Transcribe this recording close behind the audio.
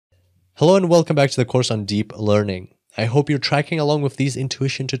Hello and welcome back to the course on deep learning. I hope you're tracking along with these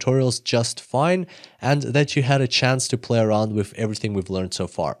intuition tutorials just fine and that you had a chance to play around with everything we've learned so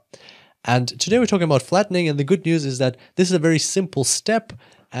far. And today we're talking about flattening, and the good news is that this is a very simple step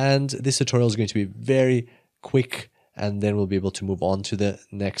and this tutorial is going to be very quick, and then we'll be able to move on to the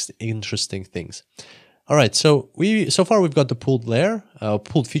next interesting things. All right, so far we've got the pooled layer,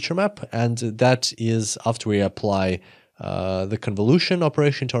 pooled feature map, and that is after we apply the convolution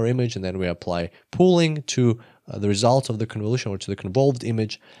operation to our image, and then we apply pooling to the result of the convolution or to the convolved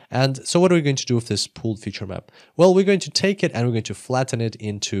image. And so what are we going to do with this pooled feature map? Well, we're going to take it and we're going to flatten it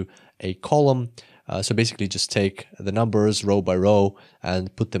into a column. So basically just take the numbers row by row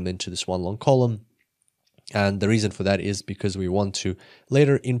and put them into this one long column. And the reason for that is because we want to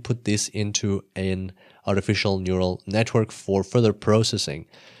later input this into an artificial neural network for further processing.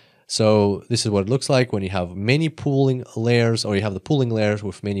 So this is what it looks like when you have many pooling layers, or you have the pooling layers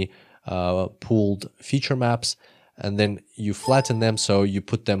with many pooled feature maps, and then you flatten them, so you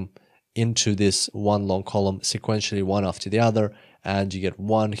put them into this one long column sequentially, one after the other, and you get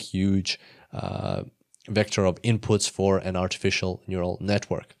one huge vector of inputs for an artificial neural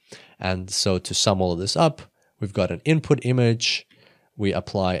network. And so to sum all of this up, we've got an input image, we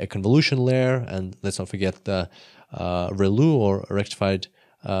apply a convolution layer, and let's not forget the ReLU, or rectified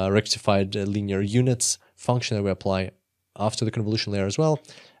linear units function that we apply after the convolution layer as well.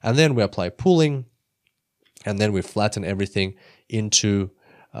 And then we apply pooling, and then we flatten everything into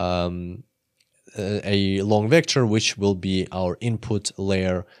a long vector, which will be our input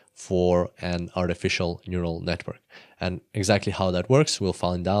layer for an artificial neural network. And exactly how that works, we'll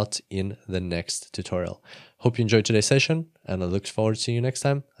find out in the next tutorial. Hope you enjoyed today's session, and I look forward to seeing you next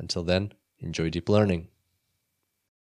time. Until then, enjoy deep learning.